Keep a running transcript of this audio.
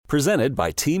Presented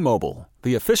by T-Mobile,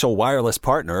 the official wireless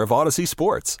partner of Odyssey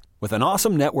Sports. With an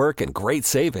awesome network and great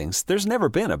savings, there's never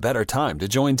been a better time to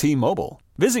join T-Mobile.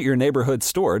 Visit your neighborhood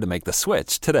store to make the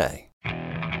switch today.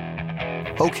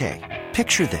 Okay,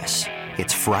 picture this.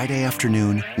 It's Friday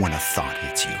afternoon when a thought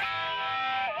hits you.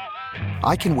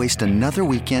 I can waste another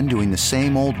weekend doing the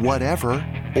same old whatever,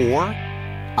 or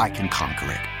I can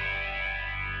conquer it.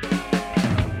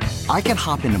 I can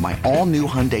hop into my all-new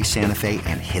Hyundai Santa Fe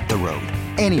and hit the road.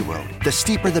 Any road. The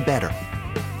steeper, the better.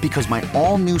 Because my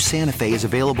all-new Santa Fe is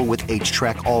available with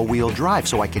H-Track all-wheel drive,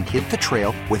 so I can hit the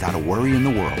trail without a worry in the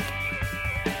world.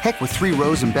 Heck, with 3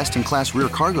 rows and best-in-class rear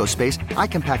cargo space, I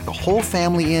can pack the whole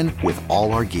family in with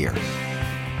all our gear.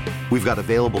 We've got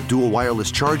available dual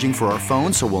wireless charging for our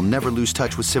phones, so we'll never lose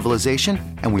touch with civilization,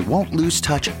 and we won't lose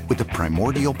touch with the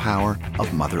primordial power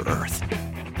of Mother Earth.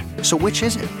 So which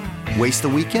is it? Waste the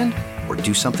weekend or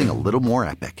do something a little more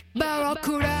epic?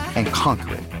 And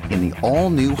conquer it in the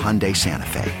all-new Hyundai Santa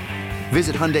Fe.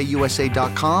 Visit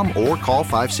HyundaiUSA.com or call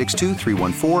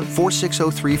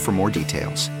 562-314-4603 for more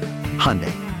details.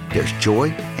 Hyundai, there's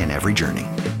joy in every journey.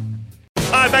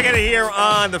 All right, back at it here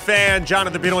on The Fan.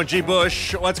 Jonathan Pino and G.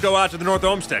 Bush. Let's go out to the North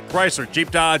Olmsted Chrysler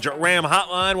Jeep Dodge Ram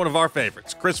Hotline, one of our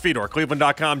favorites. Chris Fedor,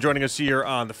 Cleveland.com, joining us here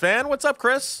on The Fan. What's up,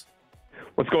 Chris?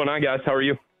 What's going on, guys? How are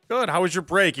you? Good. How was your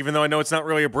break, even though I know it's not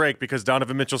really a break because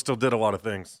Donovan Mitchell still did a lot of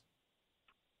things?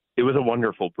 It was a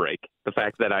wonderful break. The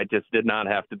fact that I just did not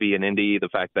have to be in Indy, the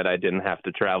fact that I didn't have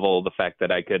to travel, the fact that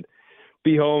I could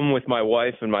be home with my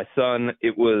wife and my son,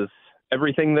 it was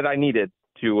everything that I needed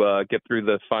to get through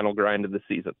the final grind of the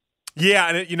season. Yeah,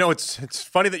 and it's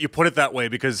funny that you put it that way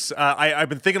because I've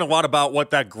been thinking a lot about what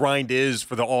that grind is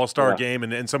for the All-Star game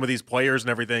and some of these players and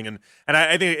everything, and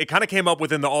I think it kind of came up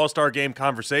within the All-Star game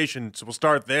conversation, so we'll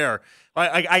start there.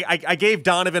 I gave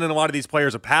Donovan and a lot of these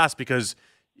players a pass because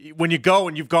when you go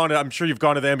and I'm sure you've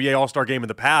gone to the NBA All-Star game in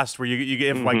the past where you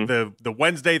give like the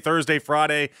Wednesday, Thursday,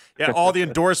 Friday, all the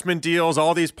endorsement deals,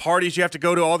 all these parties you have to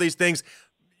go to, all these things.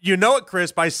 You know it,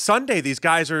 Chris, by Sunday these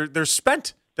guys they're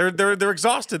spent. They're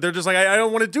exhausted. They're just like, I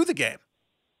don't want to do the game.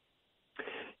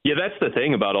 Yeah, that's the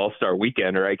thing about All-Star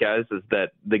Weekend, right, guys, is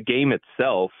that the game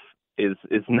itself is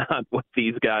not what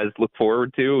these guys look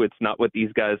forward to. It's not what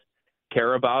these guys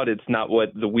care about. It's not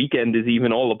what the weekend is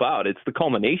even all about. It's the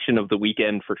culmination of the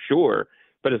weekend for sure,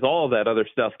 but it's all that other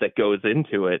stuff that goes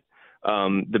into it.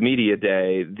 The media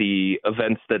day, the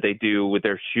events that they do with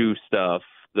their shoe stuff,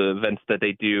 the events that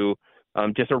they do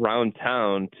just around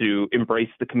town to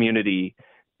embrace the community.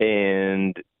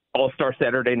 And All-Star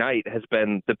Saturday night has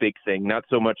been the big thing, not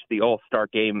so much the All-Star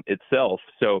game itself.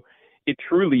 So it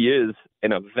truly is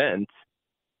an event.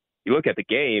 You look at the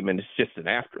game, and it's just an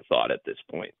afterthought at this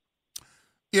point.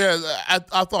 Yeah,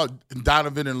 I thought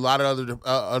Donovan and a lot of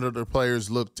other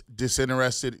players looked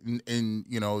disinterested in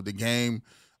the game,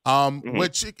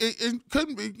 which it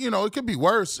couldn't be. It could be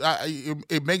worse.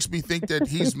 It makes me think that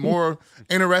he's more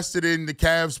interested in the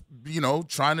Cavs,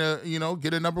 trying to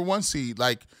get a number 1 seed.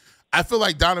 Like, I feel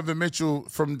like Donovan Mitchell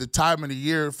from the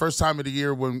first time of the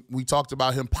year when we talked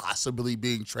about him possibly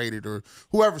being traded, or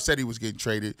whoever said he was getting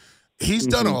traded, he's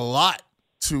done a lot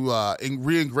to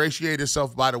re-ingratiate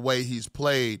himself by the way he's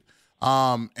played.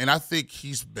 And I think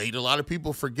he's made a lot of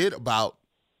people forget about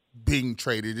being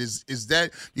traded. Do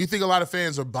you think a lot of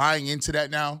fans are buying into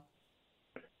that now?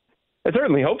 I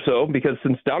certainly hope so, because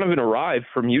since Donovan arrived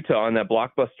from Utah on that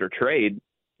blockbuster trade,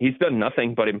 he's done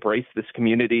nothing but embrace this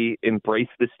community, embrace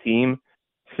this team,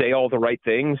 say all the right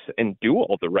things, and do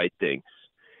all the right things.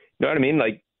 You know what I mean?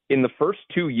 Like, in the first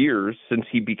 2 years since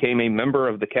he became a member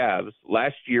of the Cavs,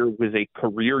 last year was a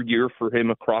career year for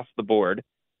him across the board,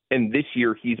 and this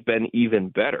year he's been even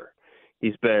better.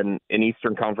 He's been an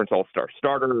Eastern Conference All-Star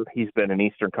starter. He's been an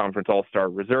Eastern Conference All-Star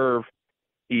reserve.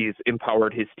 He's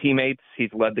empowered his teammates.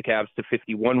 He's led the Cavs to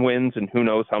 51 wins, and who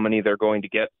knows how many they're going to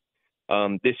get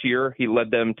this year. He led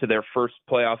them to their first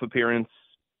playoff appearance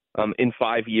in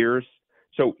 5 years.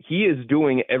 So he is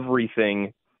doing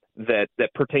everything that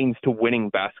pertains to winning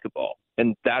basketball,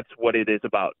 and that's what it is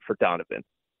about for Donovan.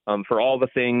 For all the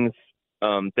things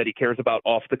that he cares about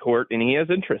off the court, and he has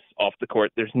interests off the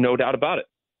court, there's no doubt about it.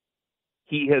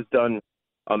 He has done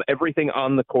everything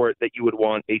on the court that you would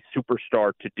want a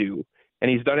superstar to do. And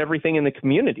he's done everything in the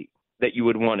community that you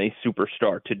would want a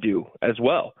superstar to do as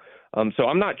well. So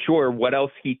I'm not sure what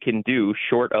else he can do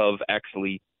short of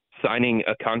actually signing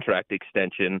a contract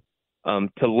extension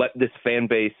to let this fan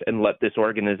base and let this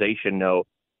organization know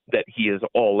that he is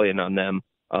all in on them,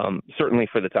 certainly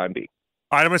for the time being.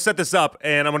 All right, I'm going to set this up,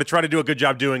 and I'm going to try to do a good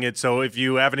job doing it. So if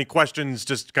you have any questions,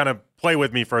 just kind of play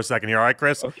with me for a second here. All right,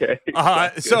 Chris? Okay.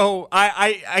 So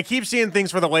I keep seeing things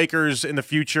for the Lakers in the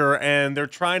future, and they're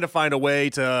trying to find a way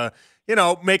to,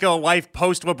 make a life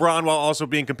post-LeBron while also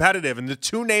being competitive. And the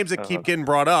two names that keep getting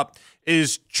brought up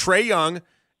is Trae Young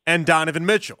and Donovan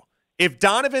Mitchell. If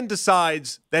Donovan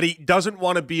decides that he doesn't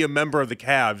want to be a member of the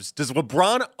Cavs, does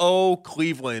LeBron owe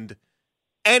Cleveland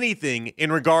anything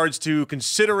in regards to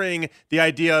considering the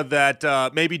idea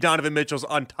that maybe Donovan Mitchell's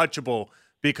untouchable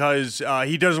because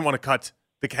he doesn't want to cut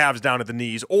the Cavs down at the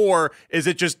knees? Or is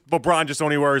it just LeBron just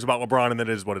only worries about LeBron and that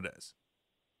it is what it is?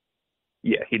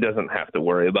 Yeah, he doesn't have to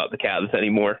worry about the Cavs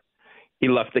anymore. He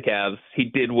left the Cavs. He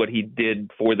did what he did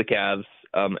for the Cavs,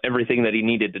 everything that he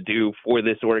needed to do for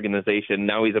this organization.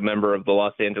 Now he's a member of the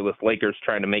Los Angeles Lakers,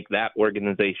 trying to make that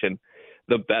organization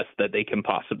the best that they can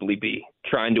possibly be,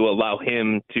 trying to allow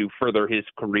him to further his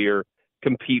career,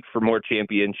 compete for more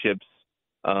championships,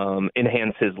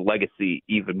 enhance his legacy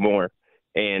even more.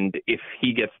 And if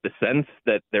he gets the sense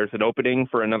that there's an opening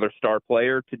for another star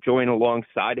player to join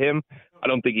alongside him, I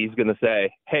don't think he's going to say,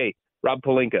 hey, Rob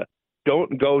Pelinka,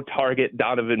 don't go target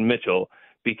Donovan Mitchell,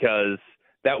 because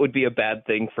that would be a bad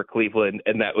thing for Cleveland,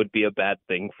 and that would be a bad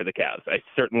thing for the Cavs. I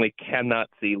certainly cannot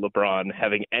see LeBron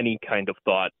having any kind of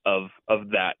thought of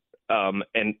that,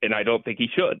 and I don't think he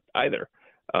should either.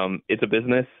 It's a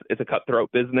business. It's a cutthroat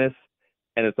business,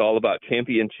 and it's all about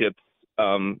championships.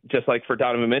 Just like for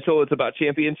Donovan Mitchell, it's about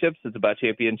championships. It's about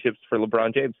championships for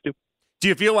LeBron James, too. Do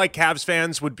you feel like Cavs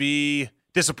fans would be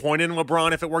disappointed in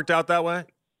LeBron if it worked out that way?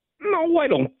 No, I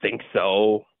don't think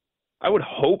so. I would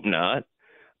hope not.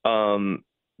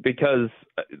 Because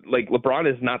like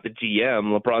LeBron is not the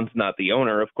GM, LeBron's not the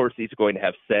owner. Of course, he's going to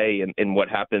have say in what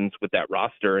happens with that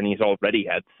roster, and he's already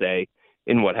had say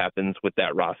in what happens with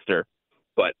that roster.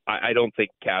 But I don't think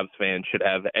Cavs fans should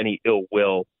have any ill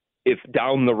will if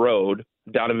down the road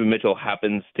Donovan Mitchell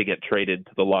happens to get traded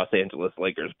to the Los Angeles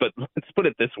Lakers. But let's put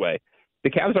it this way.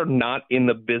 The Cavs are not in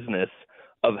the business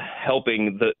of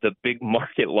helping the big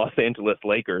market Los Angeles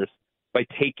Lakers by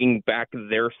taking back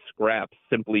their scraps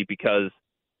simply because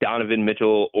Donovan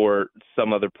Mitchell or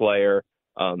some other player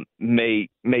may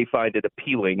find it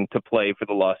appealing to play for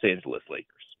the Los Angeles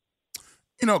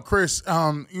Lakers. Chris,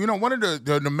 one of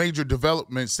the major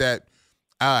developments that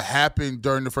happened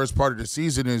during the first part of the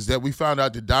season is that we found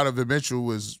out that Donovan Mitchell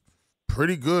was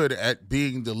pretty good at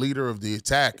being the leader of the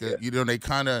attack. Yeah. They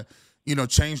kind of,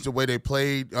 changed the way they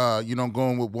played,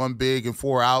 going with one big and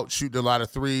four out, shooting a lot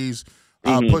of threes,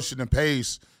 pushing the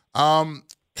pace.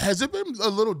 Has it been a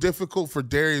little difficult for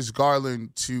Darius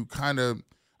Garland to kind of,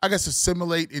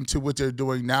 assimilate into what they're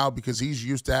doing now, because he's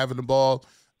used to having the ball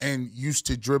and used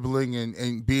to dribbling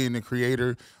and being the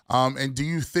creator? And do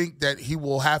you think that he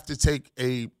will have to take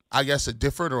a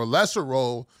different or a lesser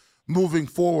role moving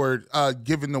forward,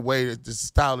 given the way that the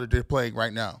style that they're playing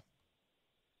right now?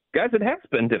 Guys, it has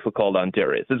been difficult on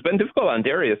Darius. It's been difficult on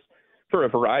Darius for a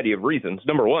variety of reasons.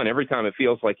 Number one, every time it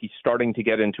feels like he's starting to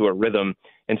get into a rhythm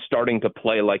and starting to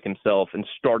play like himself and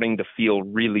starting to feel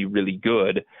really, really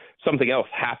good, something else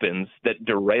happens that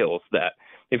derails that.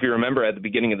 If you remember at the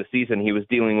beginning of the season, he was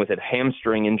dealing with a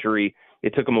hamstring injury.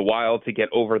 It took him a while to get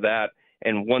over that.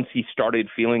 And once he started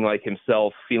feeling like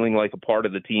himself, feeling like a part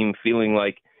of the team, feeling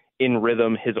like in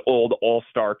rhythm, his old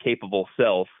all-star capable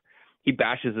self, he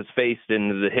bashes his face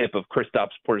into the hip of Kristaps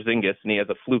Porzingis, and he has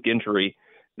a fluke injury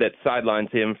that sidelines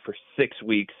him for 6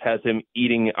 weeks, has him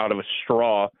eating out of a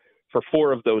straw for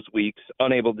 4 of those weeks,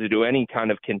 unable to do any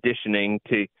kind of conditioning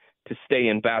to stay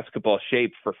in basketball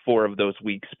shape for 4 of those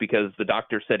weeks because the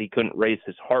doctor said he couldn't raise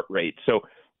his heart rate. So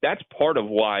that's part of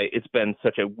why it's been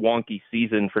such a wonky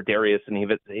season for Darius, and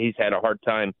he's had a hard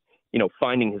time,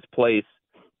 finding his place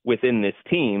within this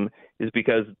team, is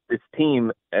because this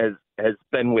team has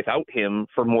been without him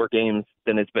for more games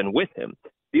than it's been with him.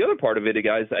 The other part of it,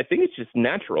 guys, I think it's just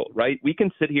natural, right? We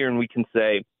can sit here and we can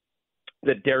say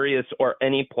that Darius or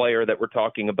any player that we're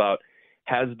talking about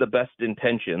has the best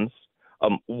intentions,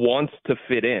 wants to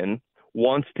fit in,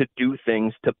 wants to do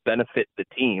things to benefit the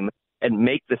team and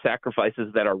make the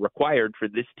sacrifices that are required for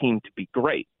this team to be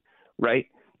great, right?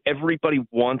 Everybody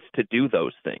wants to do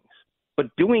those things, but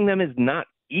doing them is not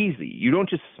easy. You don't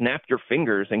just snap your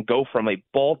fingers and go from a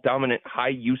ball-dominant,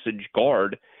 high-usage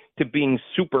guard to being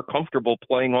super comfortable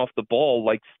playing off the ball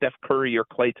like Steph Curry or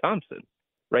Klay Thompson,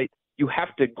 right? You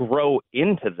have to grow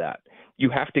into that. You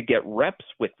have to get reps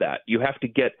with that. You have to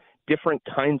get different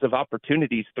kinds of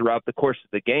opportunities throughout the course of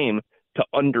the game to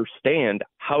understand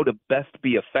how to best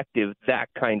be effective that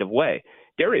kind of way.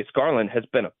 Darius Garland has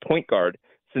been a point guard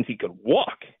since he could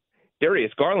walk.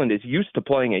 Darius Garland is used to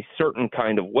playing a certain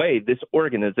kind of way. This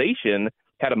organization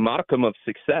had a modicum of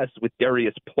success with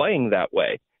Darius playing that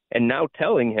way. And now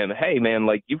telling him, hey, man,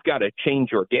 like, you've got to change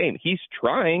your game. He's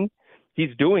trying.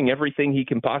 He's doing everything he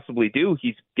can possibly do.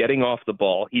 He's getting off the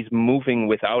ball. He's moving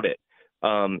without it.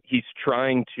 He's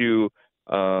trying to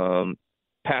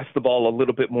pass the ball a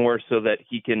little bit more so that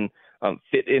he can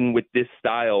fit in with this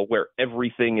style where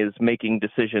everything is making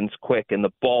decisions quick and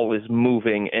the ball is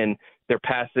moving and they're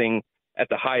passing at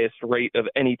the highest rate of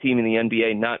any team in the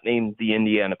NBA, not named the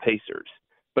Indiana Pacers.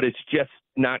 But it's just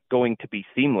not going to be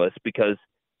seamless because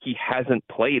he hasn't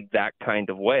played that kind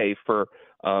of way for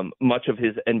much of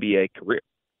his NBA career.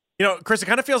 You know, Chris, it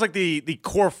kind of feels like the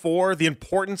core four, the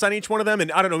importance on each one of them,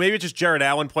 and I don't know, maybe it's just Jared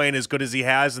Allen playing as good as he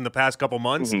has in the past couple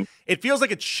months. Mm-hmm. It feels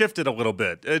like it's shifted a little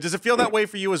bit. Does it feel that way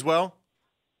for you as well?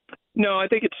 No, I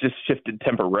think it's just shifted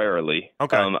temporarily.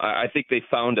 Okay. I think they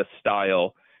found a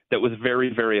style that was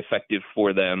very, very effective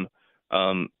for them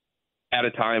at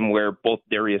a time where both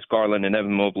Darius Garland and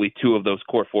Evan Mobley, two of those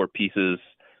core four pieces,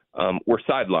 were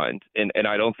sidelined. And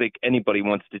I don't think anybody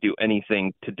wants to do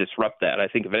anything to disrupt that. I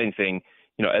think, if anything,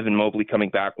 you know, Evan Mobley coming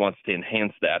back wants to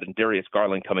enhance that, and Darius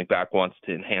Garland coming back wants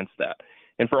to enhance that.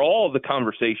 And for all of the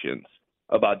conversations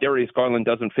about Darius Garland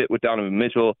doesn't fit with Donovan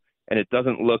Mitchell, and it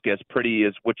doesn't look as pretty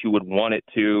as what you would want it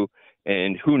to,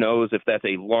 and who knows if that's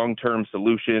a long-term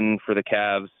solution for the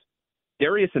Cavs,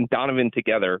 Darius and Donovan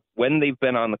together, when they've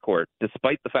been on the court,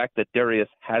 despite the fact that Darius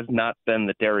has not been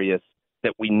the Darius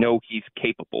that we know he's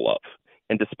capable of,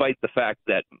 and despite the fact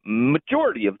that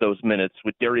majority of those minutes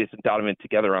with Darius and Donovan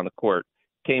together on the court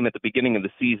came at the beginning of the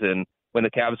season when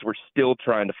the Cavs were still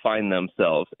trying to find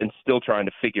themselves and still trying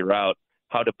to figure out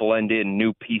how to blend in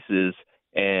new pieces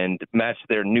and match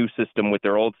their new system with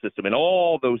their old system and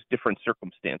all those different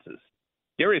circumstances.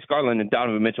 Darius Garland and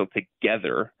Donovan Mitchell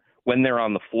together, when they're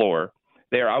on the floor,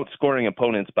 they are outscoring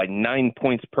opponents by 9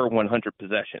 points per 100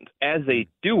 possessions. As a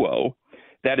duo,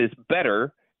 that is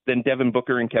better than Devin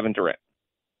Booker and Kevin Durant.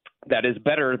 That is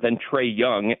better than Trae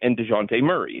Young and DeJounte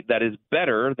Murray. That is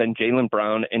better than Jaylen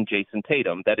Brown and Jason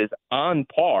Tatum. That is on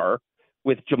par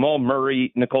with Jamal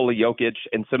Murray, Nikola Jokic,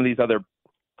 and some of these other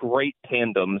great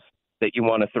tandems that you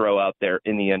want to throw out there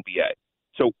in the NBA.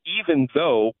 So even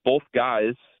though both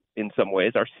guys in some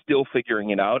ways are still figuring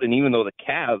it out, and even though the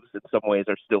Cavs in some ways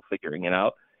are still figuring it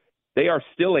out, they are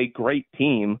still a great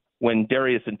team when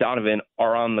Darius and Donovan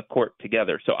are on the court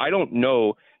together. So I don't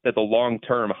know that the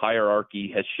long-term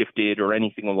hierarchy has shifted or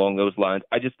anything along those lines.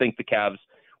 I just think the Cavs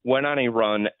went on a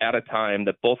run at a time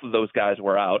that both of those guys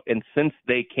were out, and since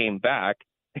they came back,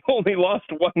 they only lost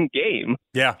one game.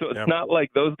 Yeah. So it's not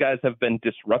like those guys have been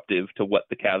disruptive to what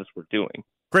the Cavs were doing.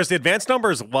 Chris, the advanced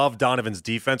numbers love Donovan's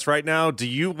defense right now. Do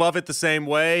you love it the same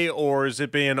way, or is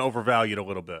it being overvalued a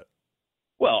little bit?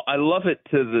 Well, I love it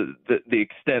to the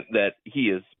extent that he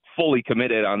is fully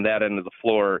committed on that end of the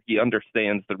floor. He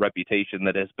understands the reputation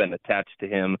that has been attached to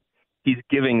him. He's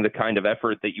giving the kind of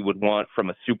effort that you would want from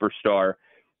a superstar.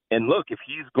 And look, if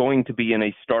he's going to be in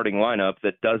a starting lineup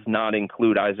that does not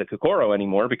include Isaac Okoro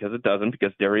anymore, because it doesn't,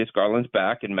 because Darius Garland's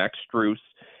back and Max Strus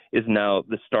is now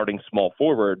the starting small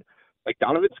forward, like,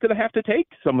 Donovan's going to have to take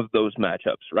some of those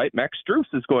matchups, right? Max Strus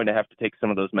is going to have to take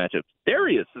some of those matchups.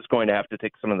 Darius is going to have to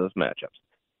take some of those matchups.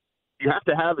 You have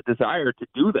to have a desire to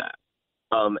do that.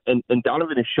 And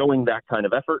Donovan is showing that kind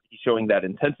of effort. He's showing that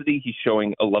intensity. He's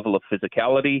showing a level of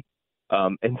physicality.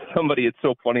 And somebody, it's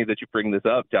so funny that you bring this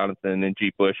up, Jonathan and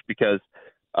G. Bush, because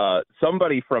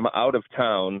somebody from out of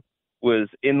town was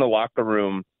in the locker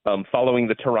room following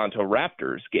the Toronto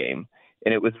Raptors game,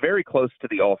 and it was very close to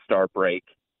the All-Star break.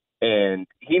 And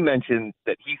he mentioned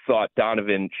that he thought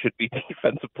Donovan should be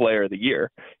Defensive Player of the Year.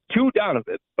 To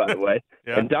Donovan, by the way.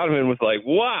 Yeah. And Donovan was like,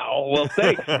 wow, well,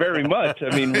 thanks very much.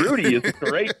 I mean, Rudy is a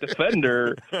great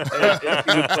defender. And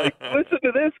he was like, listen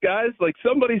to this, guys. Like,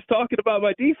 somebody's talking about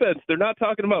my defense. They're not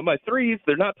talking about my threes.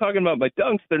 They're not talking about my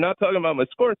dunks. They're not talking about my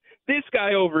scoring. This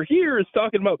guy over here is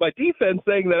talking about my defense,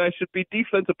 saying that I should be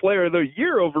Defensive Player of the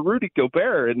Year over Rudy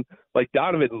Gobert. And, like,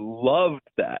 Donovan loved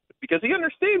that because he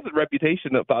understands the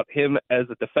reputation about him as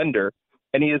a defender,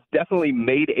 and he has definitely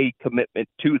made a commitment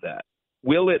to that.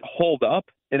 Will it hold up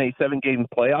in a 7-game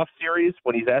playoff series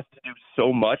when he's asked to do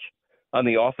so much on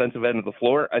the offensive end of the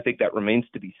floor? I think that remains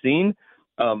to be seen.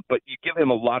 But you give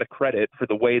him a lot of credit for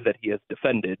the way that he has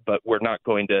defended, but we're not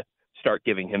going to start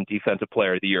giving him Defensive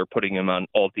Player of the Year, putting him on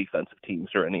all defensive teams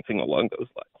or anything along those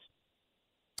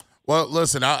lines. Well,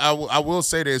 listen, I will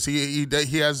say this. He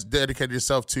has dedicated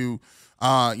himself to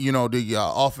the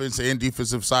offense and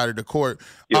defensive side of the court.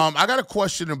 Yep. I got a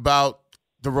question about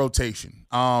the rotation.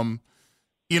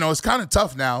 it's kind of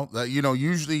tough now.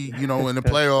 Usually, in the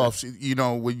playoffs,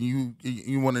 when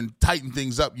you want to tighten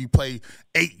things up, you play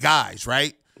 8 guys,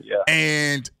 right? Yeah.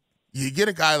 And you get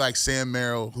a guy like Sam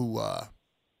Merrill who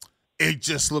it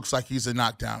just looks like he's a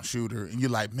knockdown shooter. And you're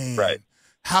like, man, right.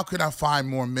 How can I find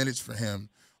more minutes for him?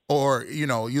 Or, you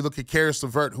look at Karis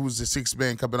LeVert, who's the 6th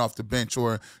man coming off the bench,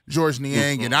 or George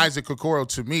Niang and Isaac Okoro,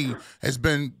 to me, has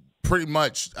been pretty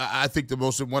much, I think,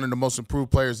 one of the most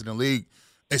improved players in the league,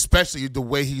 especially the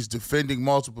way he's defending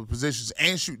multiple positions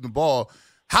and shooting the ball.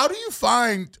 How do you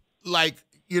find,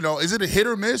 is it a hit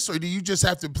or miss, or do you just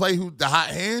have to play the hot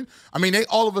hand? I mean, they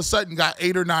all of a sudden got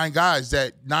 8 or 9 guys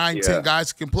that 10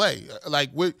 guys can play.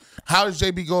 How does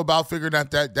JB go about figuring out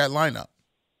that lineup?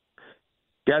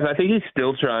 Guys, I think he's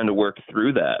still trying to work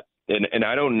through that. And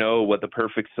I don't know what the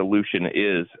perfect solution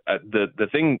is. The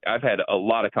thing, I've had a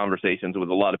lot of conversations with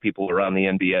a lot of people around the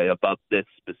NBA about this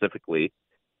specifically.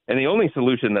 And the only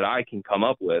solution that I can come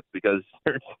up with, because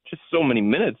there's just so many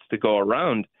minutes to go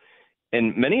around,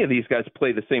 and many of these guys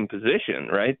play the same position,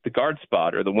 right? The guard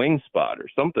spot or the wing spot or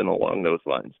something along those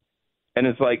lines. And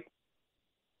it's like,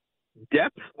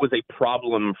 depth was a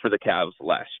problem for the Cavs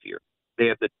last year. They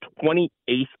had the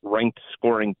 28th ranked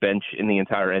scoring bench in the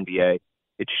entire NBA.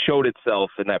 It showed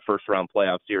itself in that first-round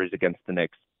playoff series against the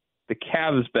Knicks. The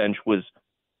Cavs bench was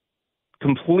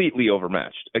completely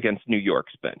overmatched against New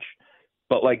York's bench.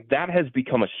 But, that has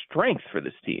become a strength for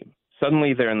this team.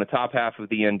 Suddenly they're in the top half of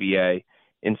the NBA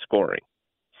in scoring.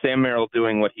 Sam Merrill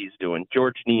doing what he's doing.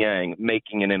 George Niang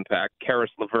making an impact. Karis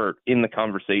LeVert in the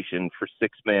conversation for 6th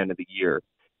man of the year.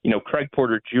 Craig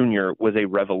Porter Jr. was a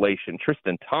revelation.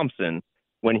 Tristan Thompson,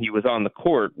 when he was on the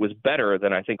court, was better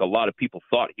than I think a lot of people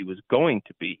thought he was going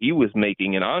to be. He was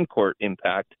making an on-court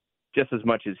impact just as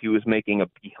much as he was making a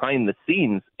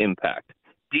behind-the-scenes impact.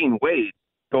 Dean Wade,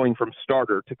 going from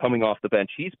starter to coming off the bench,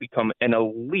 he's become an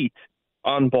elite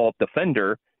on-ball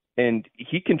defender, and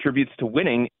he contributes to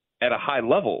winning at a high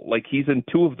level. He's in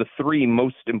 2 of the 3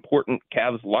 most important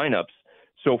Cavs lineups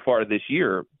so far this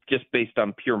year, just based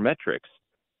on pure metrics.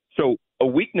 So a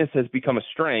weakness has become a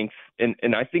strength,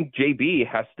 and I think JB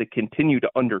has to continue to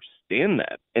understand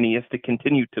that, and he has to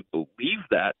continue to believe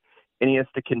that, and he has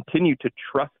to continue to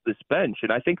trust this bench.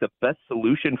 And I think the best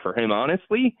solution for him,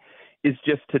 honestly, is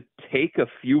just to take a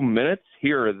few minutes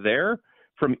here or there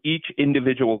from each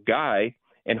individual guy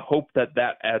and hope that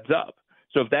adds up.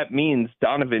 So if that means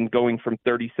Donovan going from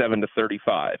 37 to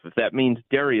 35, if that means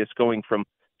Darius going from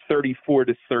 34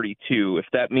 to 32, if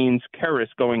that means Karis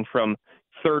going from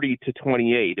 30 to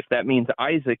 28, if that means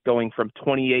Isaac going from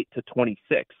 28 to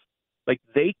 26,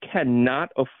 they cannot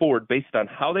afford, based on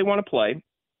how they want to play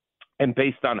and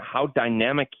based on how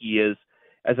dynamic he is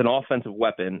as an offensive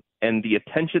weapon and the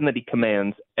attention that he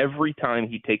commands every time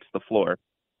he takes the floor,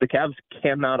 the Cavs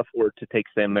cannot afford to take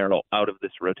Sam Merrill out of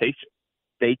this rotation.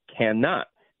 They cannot,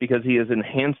 because he has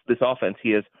enhanced this offense.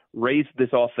 He has raised this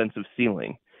offensive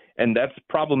ceiling. And that's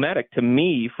problematic to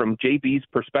me from JB's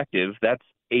perspective. That's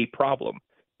a problem,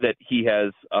 that he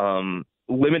has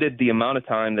limited the amount of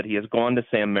time that he has gone to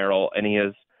Sam Merrill, and he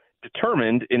has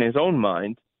determined in his own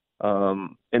mind,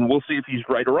 and we'll see if he's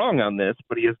right or wrong on this,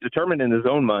 but he has determined in his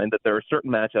own mind that there are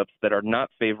certain matchups that are not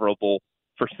favorable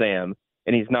for Sam,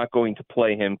 and he's not going to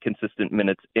play him consistent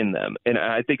minutes in them. And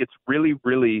I think it's really,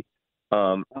 really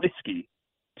risky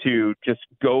to just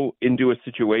go into a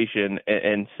situation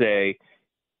and say,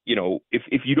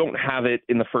 if you don't have it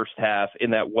in the first half,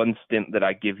 in that one stint that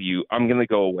I give you, I'm going to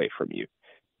go away from you.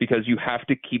 Because you have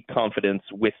to keep confidence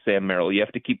with Sam Merrill. You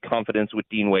have to keep confidence with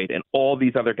Dean Wade and all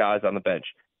these other guys on the bench.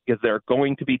 Because there are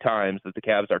going to be times that the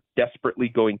Cavs are desperately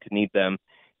going to need them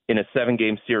in a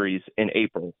 7-game series in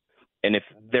April. And if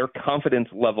their confidence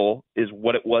level is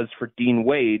what it was for Dean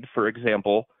Wade, for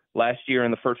example, last year in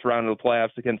the first round of the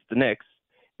playoffs against the Knicks,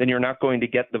 then you're not going to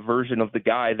get the version of the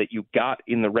guy that you got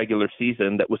in the regular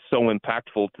season that was so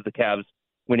impactful to the Cavs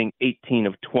winning 18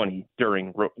 of 20 during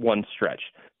one stretch.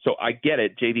 So I get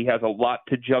it. JD has a lot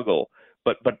to juggle,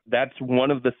 but that's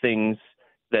one of the things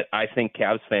that I think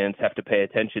Cavs fans have to pay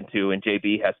attention to, and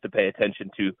JB has to pay attention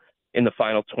to in the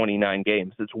final 29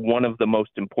 games. It's one of the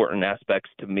most important aspects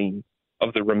to me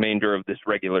of the remainder of this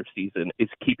regular season, is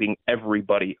keeping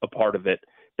everybody a part of it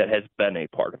that has been a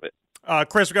part of it.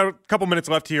 Chris, we got a couple minutes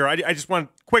left here. I just want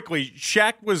quickly,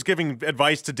 Shaq was giving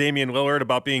advice to Damian Lillard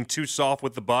about being too soft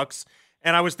with the Bucks,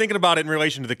 and I was thinking about it in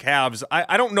relation to the Cavs.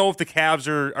 I don't know if the Cavs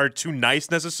are too nice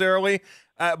necessarily,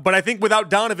 but I think without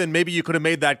Donovan, maybe you could have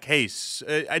made that case.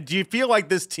 Do you feel like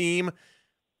this team,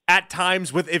 at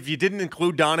times, if you didn't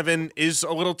include Donovan, is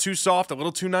a little too soft, a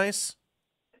little too nice?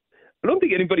 I don't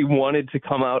think anybody wanted to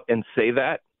come out and say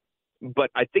that, but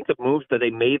I think the moves that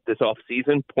they made this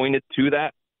offseason pointed to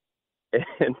that.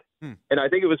 And and I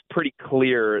think it was pretty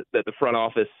clear that the front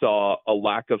office saw a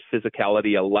lack of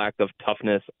physicality, a lack of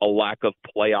toughness, a lack of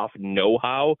playoff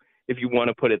know-how, if you want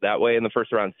to put it that way, in the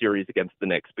first round series against the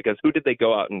Knicks. Because who did they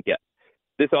go out and get?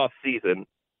 This offseason,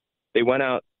 they went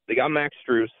out, they got Max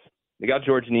Strus, they got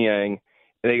George Niang,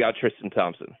 and they got Tristan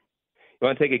Thompson. You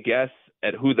want to take a guess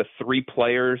at who the 3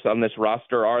 players on this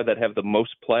roster are that have the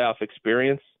most playoff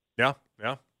experience? Yeah.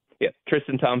 Yeah,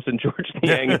 Tristan Thompson, George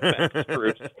Niang, and Max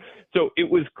Strus. So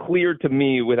it was clear to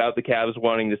me without the Cavs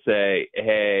wanting to say,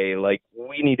 hey, like,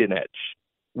 we need an edge.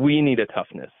 We need a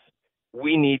toughness.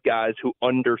 We need guys who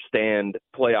understand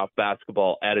playoff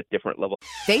basketball at a different level.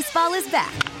 Baseball is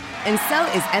back, and so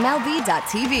is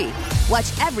MLB.tv.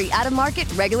 Watch every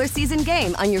out-of-market regular season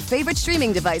game on your favorite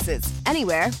streaming devices,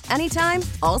 anywhere, anytime,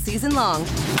 all season long.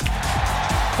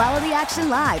 Follow the action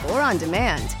live or on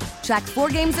demand. Track 4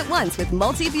 games at once with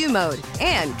multi-view mode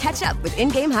and catch up with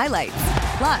in-game highlights.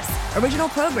 Plus, original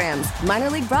programs, minor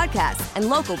league broadcasts, and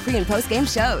local pre- and post-game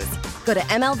shows. Go to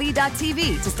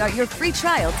MLB.tv to start your free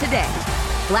trial today.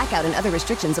 Blackout and other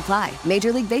restrictions apply.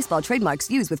 Major League Baseball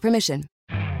trademarks used with permission.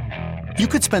 You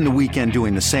could spend the weekend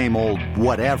doing the same old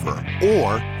whatever,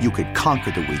 or you could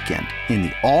conquer the weekend in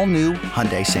the all-new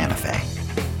Hyundai Santa Fe.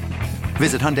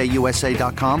 Visit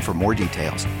HyundaiUSA.com for more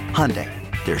details. Hyundai.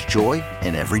 There's joy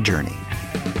in every journey.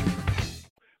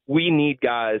 We need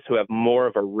guys who have more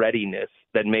of a readiness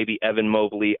than maybe Evan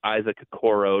Mobley, Isaac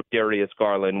Okoro, Darius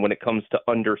Garland when it comes to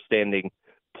understanding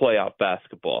playoff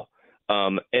basketball.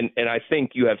 And I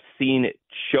think you have seen it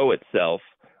show itself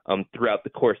throughout the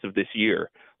course of this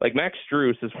year. Like Max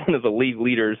Strus is one of the league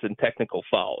leaders in technical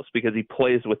fouls because he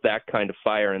plays with that kind of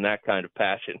fire and that kind of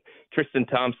passion. Tristan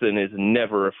Thompson is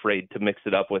never afraid to mix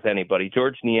it up with anybody.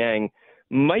 George Niang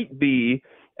might be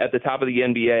at the top of the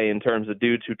NBA in terms of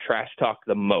dudes who trash talk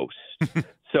the most.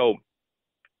 So,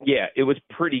 yeah, it was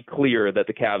pretty clear that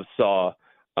the Cavs saw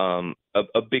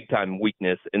a big-time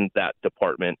weakness in that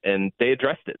department, and they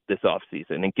addressed it this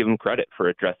offseason, and give them credit for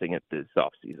addressing it this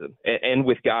offseason, and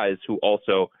with guys who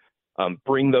also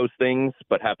bring those things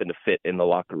but happen to fit in the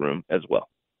locker room as well.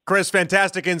 Chris,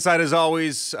 fantastic insight as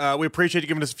always. We appreciate you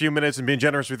giving us a few minutes and being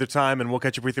generous with your time, and we'll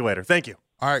catch up with you later. Thank you.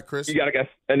 All right, Chris. You got it, guys.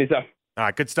 Anytime. All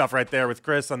right, good stuff right there with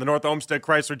Chris on the North Olmsted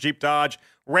Chrysler Jeep Dodge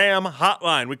Ram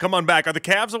Hotline. We come on back. Are the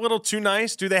Cavs a little too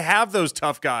nice? Do they have those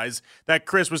tough guys that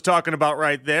Chris was talking about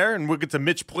right there? And we'll get to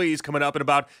Mitch Please coming up in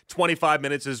about 25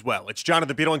 minutes as well. It's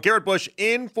Jonathan Peterson and Garrett Bush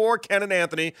in for Ken and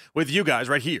Anthony with you guys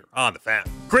right here on The Fan.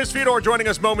 Chris Fedor joining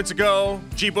us moments ago.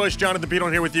 G. Bush, Jonathan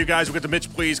Peterson here with you guys. We'll get to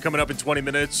Mitch Please coming up in 20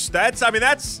 minutes. It's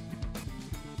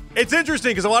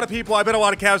interesting because I bet a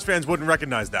lot of Cavs fans wouldn't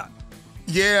recognize that.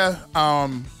 Yeah,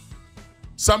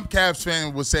 some Cavs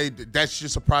fans would say that's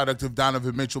just a product of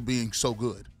Donovan Mitchell being so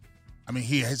good. I mean,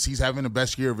 he's having the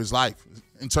best year of his life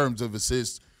in terms of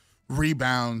assists,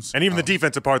 rebounds. And even the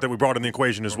defensive part that we brought in the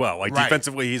equation as well. Like,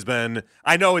 defensively, he's been –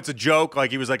 I know it's a joke.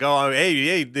 Like, he was like, oh,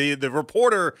 hey, the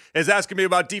reporter is asking me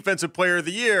about Defensive Player of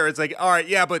the Year. It's like, all right,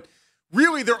 yeah, but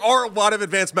really there are a lot of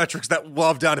advanced metrics that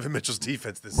love Donovan Mitchell's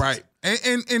defense this season.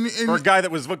 And for a guy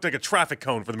that looked like a traffic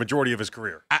cone for the majority of his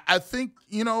career. I think,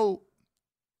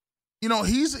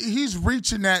 he's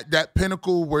reaching that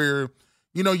pinnacle where,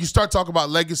 you start talking about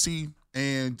legacy.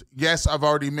 And yes, I've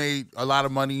already made a lot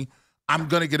of money. I'm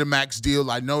going to get a max deal.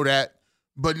 I know that.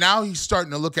 But now he's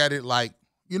starting to look at it like,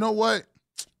 you know what?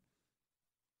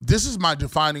 This is my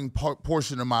defining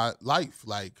portion of my life.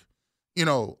 Like,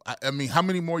 I mean, how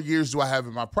many more years do I have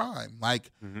in my prime? Like,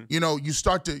 you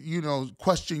start to,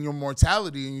 question your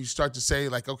mortality and you start to say,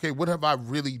 like, okay, what have I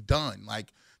really done?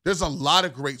 Like, there's a lot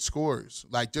of great scorers.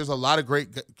 Like, there's a lot of great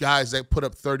guys that put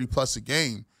up 30-plus a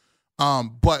game.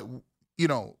 But,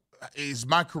 is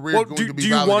my career going to be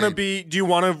validated? Do you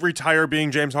want to retire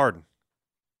being James Harden?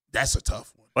 That's a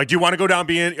tough one. Like, do you want to go down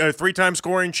being a 3-time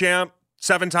scoring champ,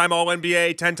 7-time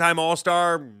All-NBA, 10-time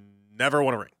All-Star, never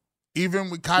won a ring? Even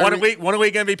with Kyrie. Won a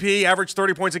league MVP, averaged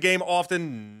 30 points a game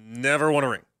often, never won a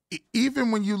ring.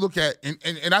 Even when you look at,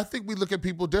 and I think we look at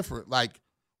people different. Like,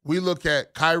 we look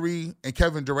at Kyrie and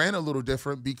Kevin Durant a little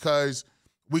different because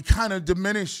we kind of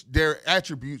diminish their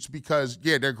attributes because,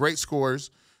 yeah, they're great scorers.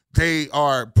 They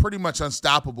are pretty much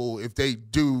unstoppable if they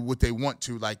do what they want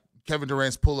to. Like, Kevin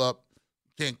Durant's pull-up,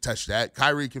 can't touch that.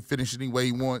 Kyrie can finish any way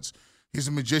he wants. He's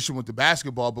a magician with the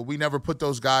basketball, but we never put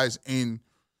those guys in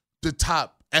the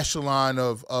top echelon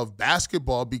of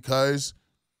basketball because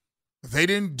they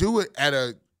didn't do it at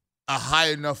a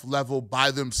high enough level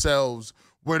by themselves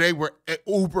where they were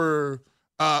uber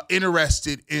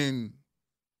interested in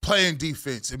playing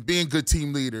defense and being good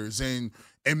team leaders and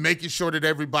making sure that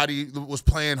everybody was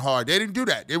playing hard. They didn't do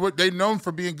that. They're known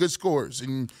for being good scorers,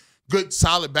 and good,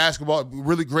 solid basketball,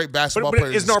 really great basketball but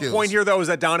players. Isn't our point here, though, is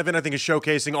that Donovan, I think, is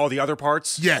showcasing all the other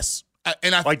parts? Yes.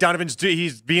 And I like Donovan's,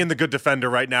 he's being the good defender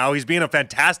right now. He's being a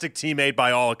fantastic teammate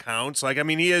by all accounts. Like, I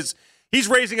mean, he's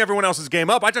raising everyone else's game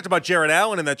up. I talked about Jarrett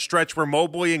Allen in that stretch where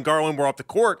Mobley and Garland were off the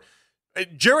court.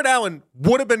 Jarrett Allen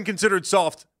would have been considered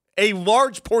soft a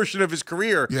large portion of his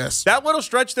career. Yes. That little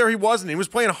stretch there, he wasn't. He was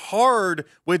playing hard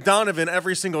with Donovan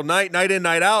every single night in,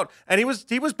 night out, and he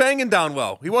was banging down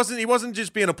well. He wasn't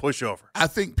just being a pushover. I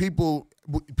think people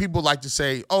like to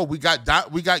say, "Oh, we got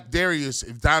Darius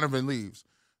if Donovan leaves."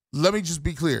 Let me just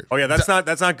be clear. Oh yeah, that's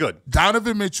not good.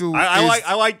 Donovan Mitchell.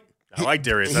 I like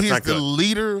Darius. That's not good. He is the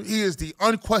leader. He is the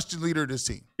unquestioned leader of this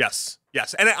team. Yes.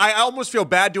 And I almost feel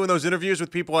bad doing those interviews with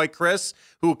people like Chris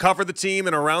who cover the team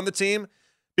and around the team.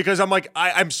 Because I'm like,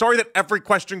 I'm sorry that every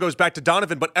question goes back to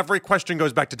Donovan, but every question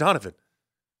goes back to Donovan.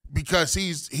 Because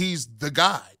he's the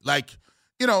guy. Like,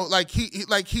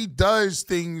 he does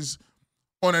things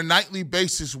on a nightly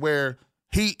basis where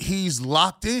he's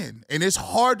locked in. And it's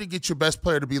hard to get your best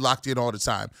player to be locked in all the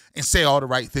time and say all the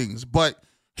right things. But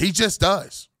he just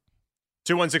does.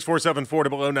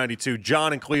 216-474-0092.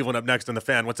 John in Cleveland up next on The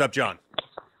Fan. What's up, John?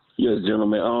 Yes,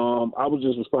 gentlemen. I was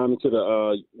just responding to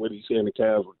the what he's saying the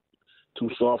Cavs were too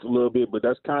soft a little bit, but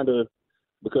that's kind of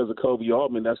because of Kobe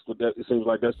Altman. It seems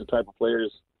like that's the type of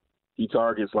players he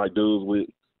targets, like dudes with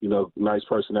nice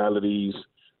personalities.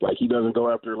 Like he doesn't go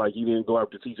after he didn't go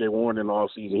after T.J. Warren in the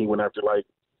offseason. He went after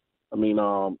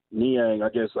Niang. I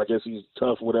guess he's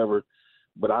tough, whatever,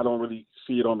 but I don't really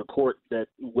see it on the court that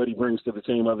what he brings to the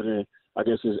team other than I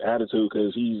guess his attitude,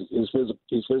 because his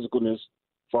physicalness as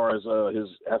far as his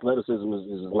athleticism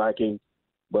is lacking,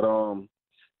 but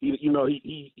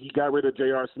He got rid of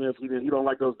J.R. Smith. He don't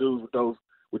like those dudes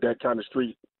with that kind of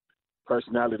street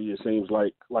personality. It seems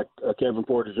like Kevin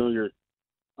Porter Jr.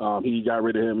 He got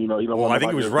rid of him. He don't. Well, I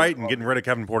think he was right in getting rid of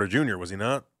Kevin Porter Jr. Was he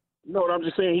not? No, I'm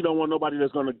just saying he don't want nobody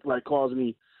that's going to cause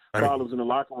any problems in the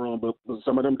locker room. But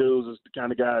some of them dudes is the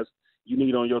kind of guys you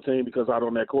need on your team, because out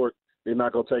on that court they're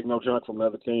not going to take no junk from the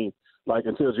other team. Like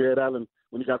until Jared Allen,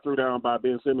 when he got threw down by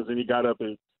Ben Simmons and he got up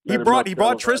and. He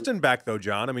brought Tristan back, though,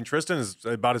 John. I mean, Tristan is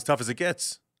about as tough as it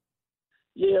gets.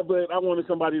 Yeah, but I wanted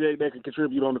somebody that could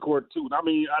contribute on the court, too. I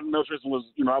mean, I know Tristan was,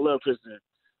 I love Tristan,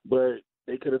 but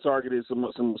they could have targeted some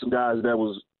guys that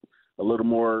was with a little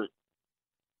more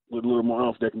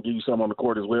oomph that can give you something on the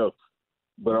court as well.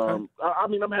 But, okay.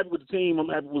 I'm happy with the team. I'm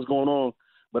happy with what's going on.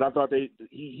 But I thought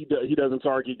he doesn't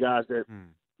target guys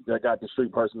that got the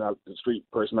street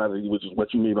personality, which is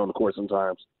what you need on the court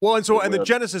sometimes. Well, and the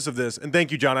genesis of this, and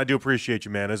thank you, John, I do appreciate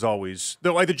you, man, as always.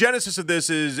 The genesis of this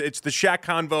is it's the Shaq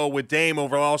convo with Dame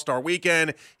over All-Star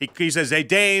Weekend. He says, hey,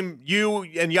 Dame, you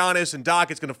and Giannis and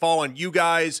Doc, it's going to fall on you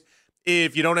guys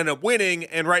if you don't end up winning,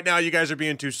 and right now you guys are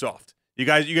being too soft.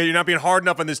 You're not being hard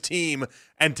enough on this team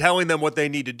and telling them what they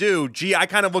need to do. Gee, I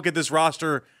kind of look at this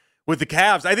roster with the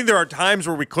Cavs. I think there are times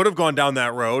where we could have gone down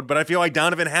that road, but I feel like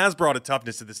Donovan has brought a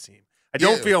toughness to this team. I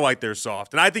don't feel like they're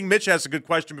soft. And I think Mitch asked a good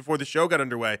question before the show got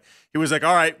underway. He was like,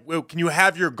 all right, well, can you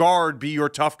have your guard be your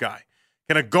tough guy?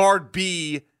 Can a guard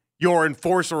be your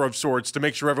enforcer of sorts to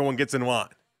make sure everyone gets in line?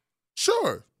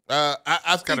 Sure.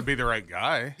 I've got to be the right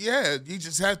guy. Yeah, you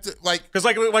just have to because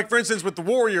like for instance with the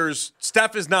Warriors,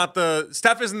 Steph isn't that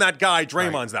guy.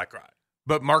 Draymond's that guy.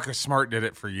 But Marcus Smart did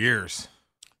it for years.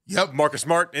 Yep, Marcus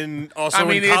Smart, and also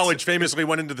in college famously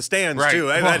went into the stands too.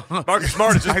 Well, Marcus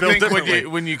Smart is just built differently.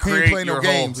 When you create your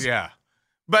games, yeah.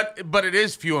 But it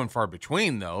is few and far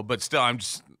between though. But still, I'm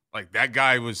just like that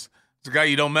guy was the guy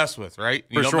you don't mess with, right?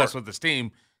 You don't mess with this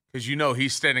team because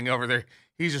he's standing over there.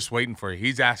 He's just waiting for you.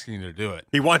 He's asking you to do it.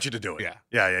 He wants you to do it.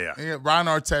 Yeah. Ron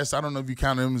Artest, I don't know if you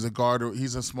count him as a guard or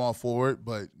he's a small forward,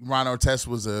 but Ron Artest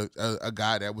was a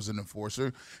guy that was an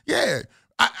enforcer. Yeah.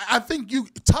 I think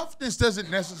toughness doesn't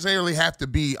necessarily have to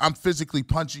be I'm physically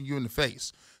punching you in the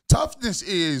face. Toughness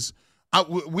is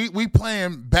we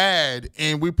playing bad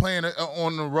and we playing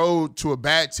on the road to a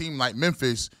bad team like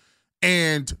Memphis,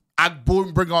 and I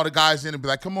bring all the guys in and be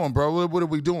like, come on, bro, what are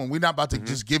we doing? We're not about to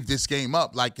just give this game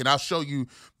up. And I'll show you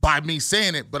by me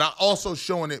saying it, but I'm also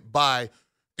showing it by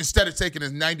instead of taking a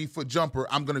 90-foot jumper,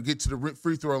 I'm going to get to the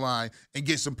free throw line and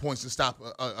get some points to stop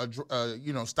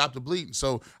stop the bleeding.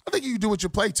 So I think you can do what you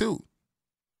play too.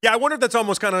 Yeah, I wonder if that's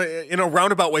almost kind of in a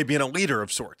roundabout way being a leader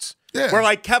of sorts. Yeah. Where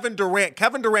like Kevin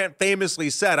Durant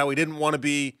famously said how he didn't want to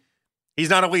be –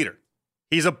 he's not a leader.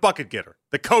 He's a bucket getter.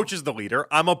 The coach is the leader.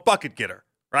 I'm a bucket getter,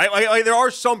 right? Like there are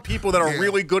some people that are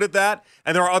really good at that,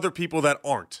 and there are other people that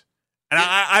aren't. And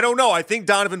I don't know. I think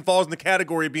Donovan falls in the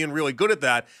category of being really good at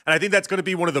that. And I think that's going to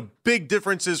be one of the big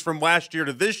differences from last year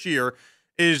to this year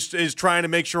is trying to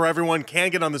make sure everyone can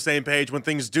get on the same page when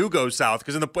things do go south.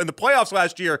 Because in the playoffs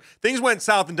last year, things went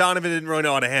south and Donovan didn't really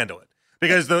know how to handle it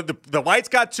because the lights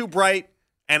got too bright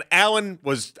and Allen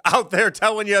was out there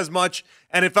telling you as much,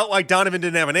 and it felt like Donovan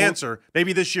didn't have an answer.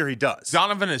 Maybe this year he does.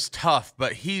 Donovan is tough,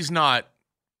 but he's not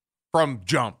from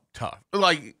jump tough.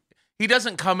 Like, he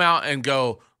doesn't come out and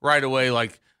go right away.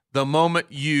 Like, the moment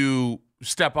you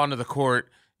step onto the court,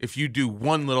 if you do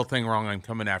one little thing wrong, I'm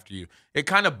coming after you. It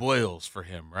kind of boils for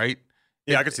him, right?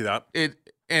 Yeah, I can see that.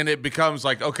 It becomes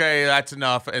like, okay, that's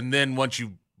enough. And then once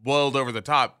you boiled over the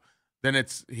top, then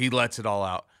he lets it all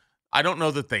out. I don't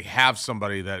know that they have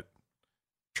somebody that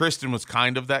Tristan was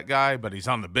kind of that guy, but he's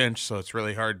on the bench, so it's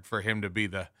really hard for him to be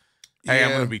the, hey,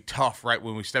 I'm going to be tough right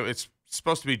when we step. It's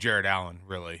supposed to be Jared Allen,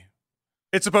 really.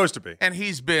 It's supposed to be. And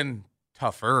he's been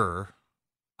tougher.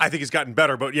 I think he's gotten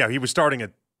better, but yeah, he was starting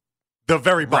at the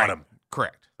very bottom. Right.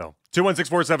 Correct. So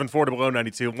 216-474 to below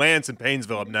 92. Lance in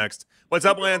Painesville up next. What's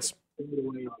up, Lance?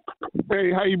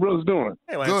 Hey, how you brothers doing?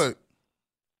 Hey, Lance. Good.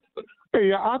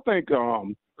 Hey, I think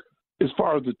as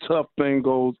far as the tough thing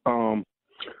goes,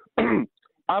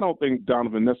 I don't think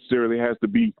Donovan necessarily has to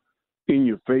be in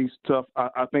your face tough.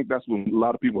 I think that's what a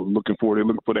lot of people are looking for. They're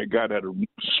looking for that guy that'll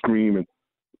scream and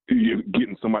get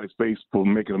in somebody's face for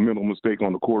making a mental mistake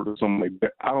on the court or something like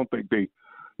that. I don't think they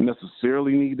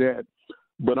necessarily need that,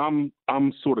 but I'm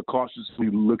sort of cautiously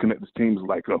looking at this team as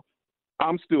like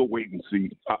I'm still waiting to see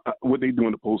what they do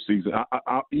in the postseason.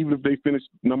 Even if they finish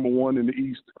number one in the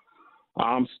East,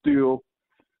 I'm still.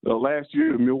 Last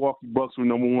year, the Milwaukee Bucks were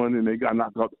number one, and they got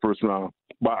knocked out the first round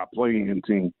by a play-in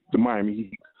team, the Miami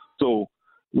Heat. So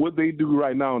what they do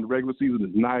right now in the regular season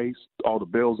is nice, all the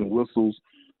bells and whistles,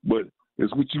 but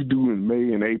it's what you do in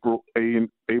May and April, and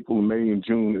May and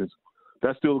June.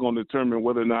 That's still going to determine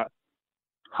whether or not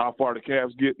how far the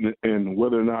Cavs get and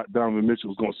whether or not Donovan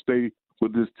Mitchell is going to stay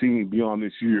with this team beyond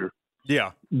this year.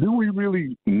 Yeah. Do we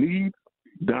really need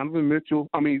Donovan Mitchell?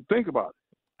 I mean, think about it.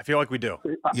 I feel like we do.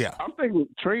 Yeah. I'm thinking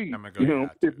trade.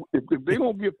 If they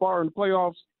don't get far in the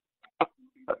playoffs,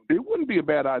 it wouldn't be a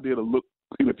bad idea to look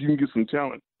if you can get some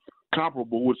talent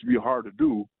comparable, which would be hard to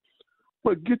do,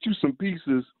 but get you some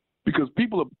pieces because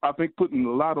people are, I think, putting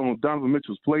a lot on Donovan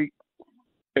Mitchell's plate,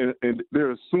 and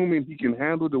they're assuming he can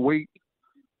handle the weight.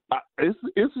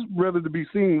 It's rather to be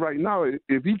seen right now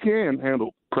if he can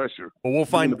handle pressure. Well,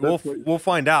 we'll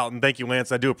find out. And thank you,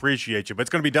 Lance. I do appreciate you, but it's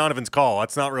going to be Donovan's call.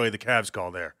 That's not really the Cavs'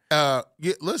 call there.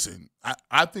 Yeah, listen,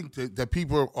 I think that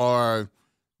people are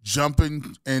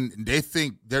jumping and they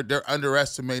think they're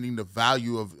underestimating the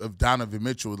value of Donovan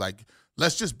Mitchell. Like,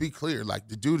 let's just be clear. Like,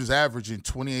 the dude is averaging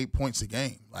 28 points a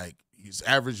game. Like, he's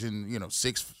averaging,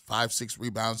 6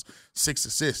 rebounds, 6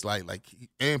 assists,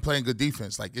 and playing good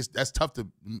defense. Like, that's tough to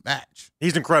match.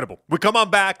 He's incredible. We come on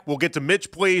back. We'll get to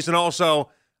Mitch, please. And also,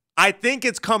 I think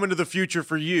it's coming to the future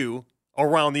for you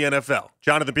around the NFL.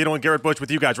 Jonathan Beadle and Garrett Bush with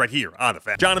you guys right here on the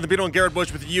Fan. Jonathan Beadle and Garrett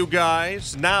Bush with you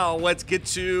guys. Now let's get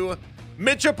to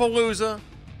Mitchapalooza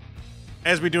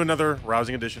as we do another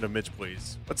rousing edition of Mitch,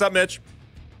 please. What's up, Mitch?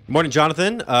 Good morning,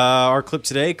 Jonathan. Our clip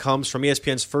today comes from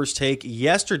ESPN's First Take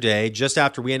yesterday, just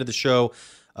after we ended the show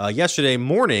yesterday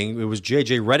morning. It was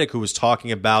J.J. Redick who was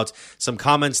talking about some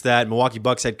comments that Milwaukee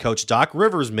Bucks head coach Doc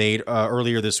Rivers made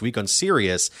earlier this week on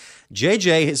Sirius.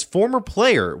 J.J., his former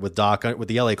player with Doc with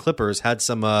the L.A. Clippers, had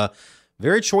some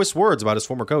very choice words about his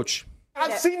former coach.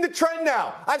 I've seen the trend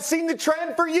now. I've seen the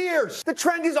trend for years. The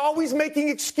trend is always making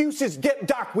excuses.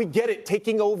 Doc, we get it.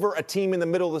 Taking over a team in the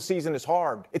middle of the season is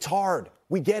hard. It's hard.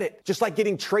 We get it. Just like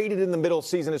getting traded in the middle of the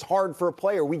season is hard for a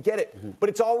player. We get it. But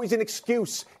it's always an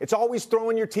excuse. It's always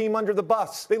throwing your team under the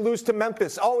bus. They lose to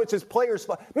Memphis. Oh, it's his players'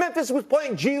 fault. Memphis was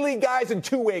playing G League guys and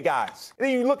two-way guys. And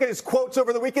then you look at his quotes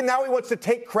over the weekend. Now he wants to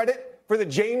take credit for the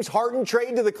James Harden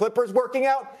trade to the Clippers working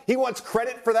out. He wants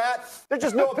credit for that.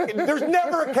 There's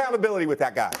never accountability with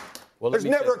that guy. There's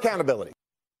never accountability.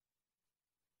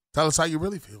 Tell us how you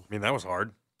really feel. I mean, that was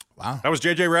hard. Wow. That was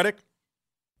J.J. Redick?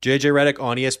 J.J. Redick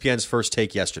on ESPN's First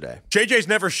Take yesterday. JJ's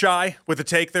never shy with a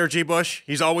take there, G. Bush.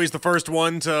 He's always the first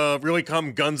one to really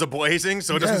come guns a-blazing,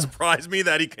 so it doesn't surprise me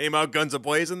that he came out guns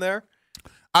a-blazing there.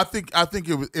 I think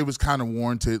it was kind of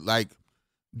warranted. Like,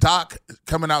 Doc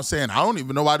coming out saying, I don't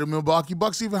even know why the Milwaukee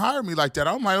Bucks even hired me like that.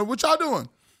 I'm like, what y'all doing?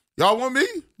 Y'all want me?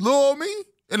 Little old me?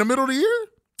 In the middle of the year?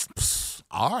 Psst,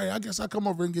 all right, I guess I'll come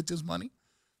over and get this money.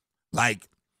 Like,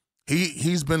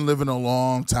 he's been living a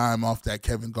long time off that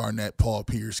Kevin Garnett, Paul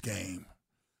Pierce game.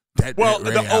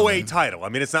 The 08 title. I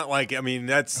mean, it's not like,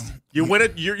 that's, you win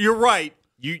it. You're right.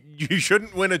 You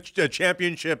shouldn't win a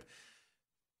championship.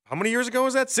 How many years ago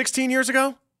was that? 16 years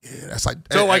ago? Yeah, that's like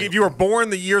so. If you were born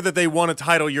the year that they won a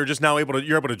title, you're just now able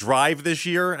to drive this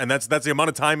year, and that's the amount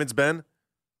of time it's been.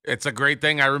 It's a great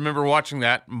thing. I remember watching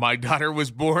that. My daughter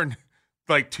was born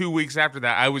like 2 weeks after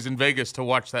that. I was in Vegas to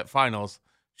watch that finals.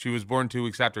 She was born 2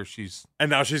 weeks after. And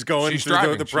now she's going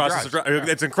through the process of driving. Yeah.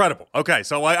 It's incredible. Okay,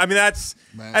 so I mean that's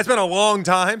been a long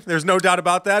time. There's no doubt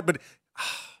about that. But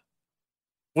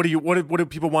what do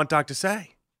people want Doc to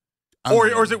say?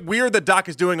 Or is it weird that Doc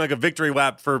is doing like a victory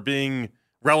lap for being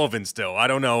relevant still? I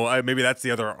don't know. Maybe that's the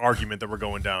other argument that we're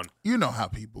going down. You know how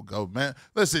people go, man.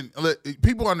 Listen,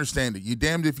 people understand it. You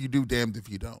damned if you do, damned if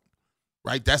you don't.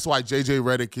 Right? That's why J.J.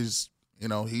 Redick is,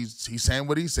 he's saying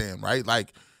what he's saying, right?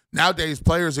 Like, nowadays,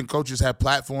 players and coaches have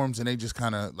platforms, and they just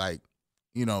kind of like,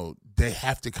 they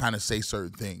have to kind of say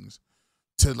certain things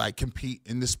to like compete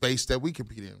in the space that we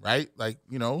compete in, right? Like,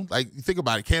 like you think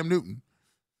about it, Cam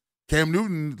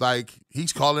Newton, like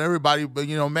he's calling everybody, but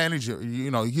manager.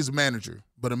 He's a manager,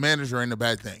 but a manager ain't a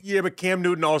bad thing. Yeah, but Cam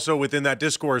Newton also within that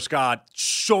discourse got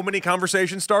so many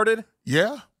conversations started.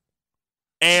 Yeah.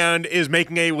 And is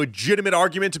making a legitimate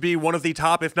argument to be one of the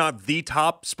top, if not the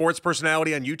top, sports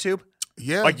personality on YouTube.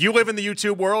 Yeah. Like, you live in the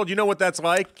YouTube world. You know what that's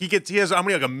like. He has, how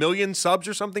many, like 1 million subs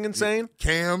or something insane?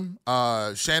 Cam,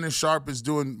 Shannon Sharp is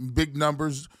doing big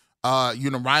numbers.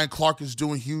 Ryan Clark is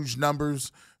doing huge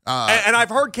numbers. And I've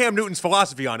heard Cam Newton's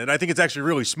philosophy on it. I think it's actually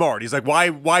really smart. He's like,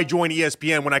 why join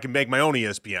ESPN when I can make my own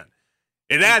ESPN?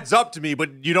 It adds up to me,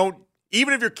 but you don't,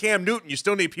 even if you're Cam Newton, you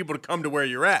still need people to come to where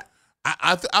you're at.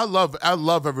 I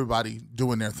love everybody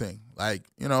doing their thing. Like,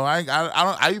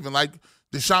 I even like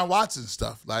Deshaun Watson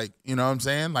stuff. Like, you know what I'm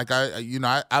saying? Like,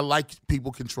 I like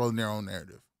people controlling their own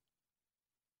narrative.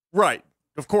 Right.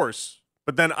 Of course.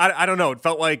 But then I don't know. It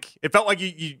felt like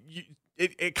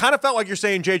it kind of felt like you're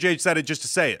saying JJ said it just to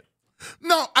say it.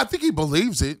 No, I think he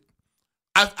believes it.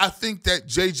 I think that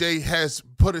JJ has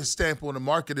put a stamp on the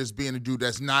market as being a dude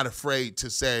that's not afraid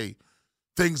to say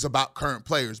things about current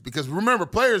players. Because remember,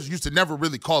 players used to never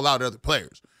really call out other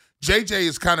players. JJ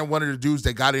is kind of one of the dudes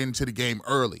that got into the game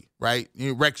early, right?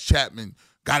 Rex Chapman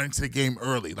got into the game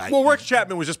early. Rex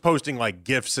Chapman was just posting like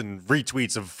GIFs and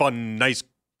retweets of fun, nice,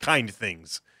 kind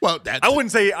things. Well, I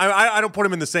wouldn't say I don't put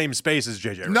him in the same space as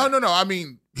JJ. No. I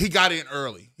mean, he got in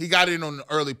early. He got in on the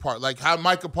early part. Like how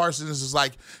Micah Parsons is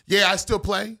like, yeah, I still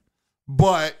play,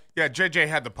 but yeah, JJ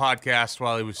had the podcast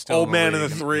while he was still old man in the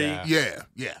three. Yeah.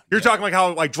 You're talking like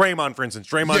how like Draymond, for instance.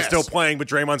 Draymond's still playing, but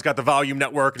Draymond's got the Volume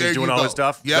Network and he's doing all this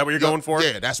stuff. Is that what you're going for?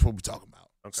 Yeah, that's what we're talking about.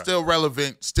 Okay. Still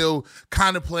relevant, still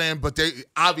kind of playing, but they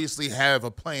obviously have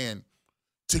a plan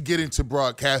to get into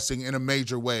broadcasting in a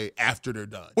major way after they're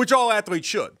done. Which all athletes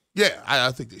should. Yeah,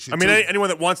 I think they should. I mean, anyone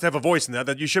that wants to have a voice in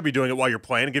that you should be doing it while you're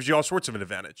playing. It gives you all sorts of an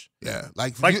advantage. Yeah,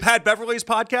 like Pat Beverly's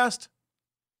podcast.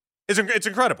 It's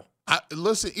incredible.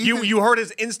 Listen, you heard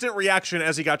his instant reaction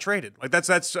as he got traded. Like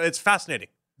it's fascinating.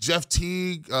 Jeff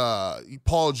Teague,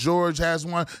 Paul George has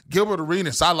one. Gilbert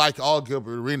Arenas, I like all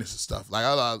Gilbert Arenas and stuff. Like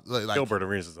Gilbert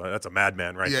Arenas, that's a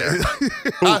madman right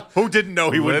there. Who didn't know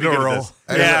he would be good at this?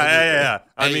 Yeah.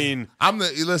 I mean,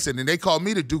 listen, and they call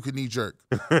me the Duke of Knee Jerk.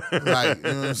 Like, you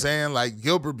know what I'm saying? Like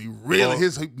Gilbert be really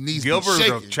his knees. Gilbert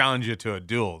be will challenge you to a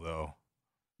duel though.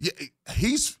 Yeah,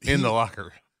 he's in the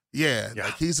locker. Yeah,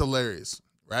 like he's hilarious,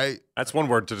 right? That's one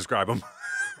word to describe him.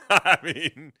 I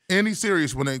mean, and he's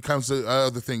serious when it comes to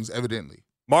other things, evidently.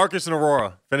 Marcus and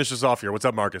Aurora, finish us off here. What's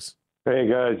up, Marcus? Hey,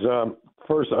 guys.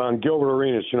 First, on Gilbert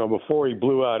Arenas, before he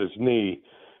blew out his knee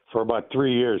for about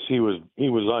 3 years, he was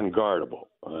unguardable.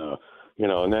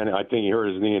 And then I think he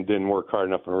hurt his knee and didn't work hard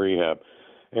enough in rehab.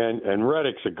 And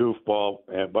Redick's a goofball,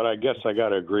 but I guess I got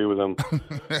to agree with him.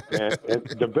 and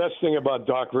the best thing about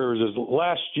Doc Rivers is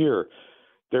last year,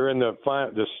 they're in this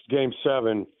Game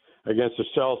 7 against the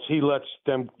Celtics. He lets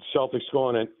them Celtics go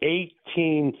on an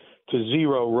 18-0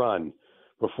 run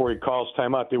before he calls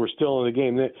timeout. They were still in the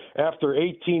game. After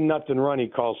 18-0 run, he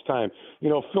calls time.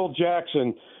 Phil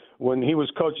Jackson, when he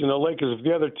was coaching the Lakers, if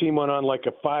the other team went on like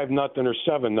a 5-0 or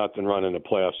 7-0 run in the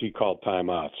playoffs, he called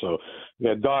timeout. So,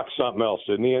 yeah, Doc's something else,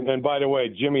 didn't he? And by the way,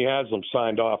 Jimmy Haslam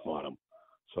signed off on him.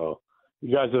 So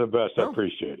you guys are the best. I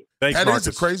appreciate it. Thanks, That Marcus.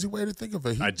 is a crazy way to think of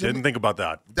it. I didn't think about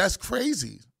that. That's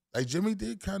crazy. Like Jimmy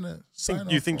did kind of sign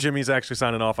off. You think Jimmy's actually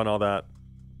signing off on all that?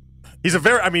 He's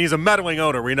a meddling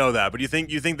owner. We know that. But you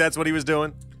think that's what he was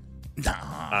doing? Nah.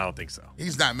 I don't think so.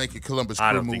 He's not making Columbus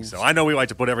I Crew don't think moves. so. I know we like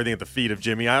to put everything at the feet of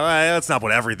Jimmy. Let's not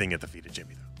put everything at the feet of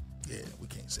Jimmy, though. Yeah, we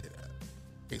can't say that.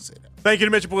 Can't say that. Thank you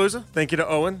to Mitch Palooza. Thank you to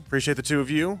Owen. Appreciate the two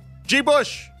of you. G.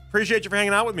 Bush. Appreciate you for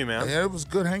hanging out with me, man. Yeah, it was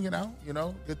good hanging out.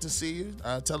 Good to see you.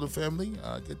 Tell the family.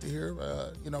 Good to hear.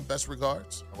 Best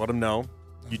regards. Let them know.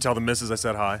 You tell the missus I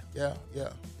said hi. Yeah.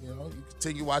 You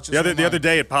continue watching. The other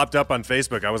day, it popped up on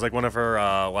Facebook. I was like one of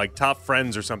her top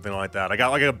friends or something like that. I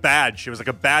got like a badge. It was like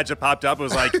a badge that popped up. It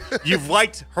was like, you've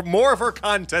liked more of her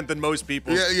content than most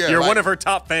people. Yeah, You're one of her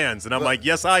top fans. And I'm like,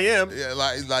 yes, I am. Yeah,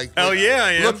 like hell yeah,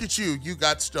 I am. Look at you. You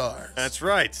got stars. That's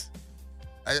right.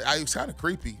 It's kind of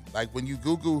creepy. Like when you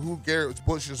Google who Garrett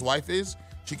Bush's wife is,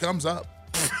 she comes up.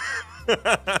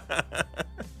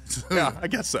 Yeah, I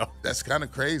guess so. That's kind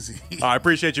of crazy. I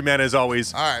appreciate you, man, as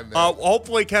always. All right, man.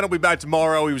 Hopefully, Ken will be back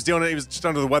tomorrow. He was just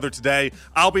under the weather today.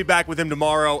 I'll be back with him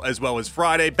tomorrow as well as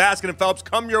Friday. Baskin and Phelps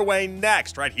come your way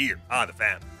next, right here on The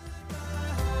Fan.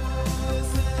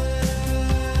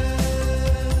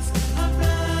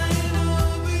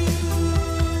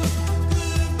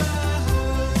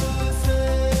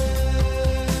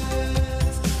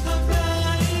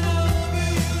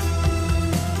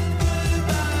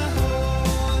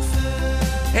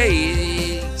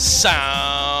 Hey,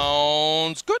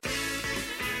 sounds good.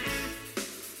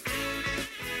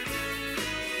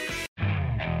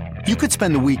 You could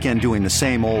spend the weekend doing the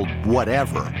same old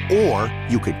whatever, or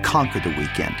you could conquer the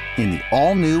weekend in the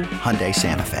all-new Hyundai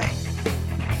Santa Fe.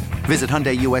 Visit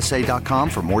HyundaiUSA.com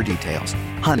for more details.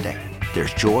 Hyundai,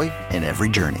 there's joy in every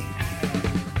journey.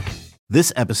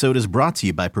 This episode is brought to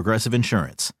you by Progressive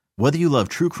Insurance. Whether you love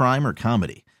true crime or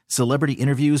comedy, celebrity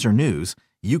interviews or news,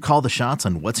 you call the shots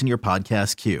on what's in your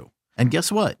podcast queue. And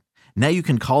guess what? Now you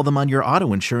can call them on your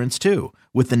auto insurance too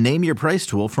with the Name Your Price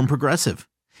tool from Progressive.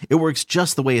 It works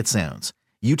just the way it sounds.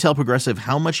 You tell Progressive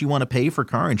how much you want to pay for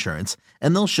car insurance,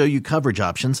 and they'll show you coverage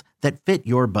options that fit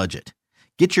your budget.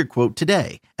 Get your quote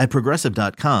today at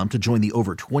Progressive.com to join the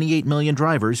over 28 million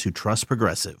drivers who trust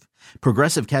Progressive.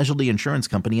 Progressive Casualty Insurance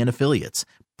Company and Affiliates.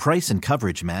 Price and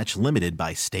coverage match limited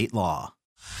by state law.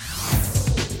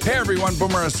 Hey everyone,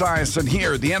 Boomer Esiason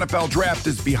here. The NFL Draft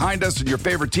is behind us and your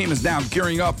favorite team is now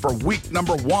gearing up for week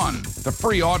number 1. The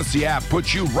free Odyssey app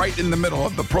puts you right in the middle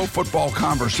of the pro football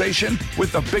conversation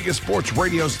with the biggest sports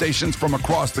radio stations from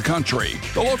across the country.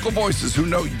 The local voices who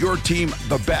know your team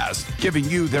the best, giving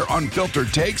you their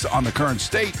unfiltered takes on the current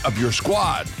state of your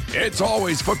squad. It's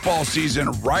always football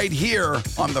season right here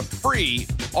on the free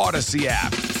Odyssey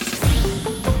app.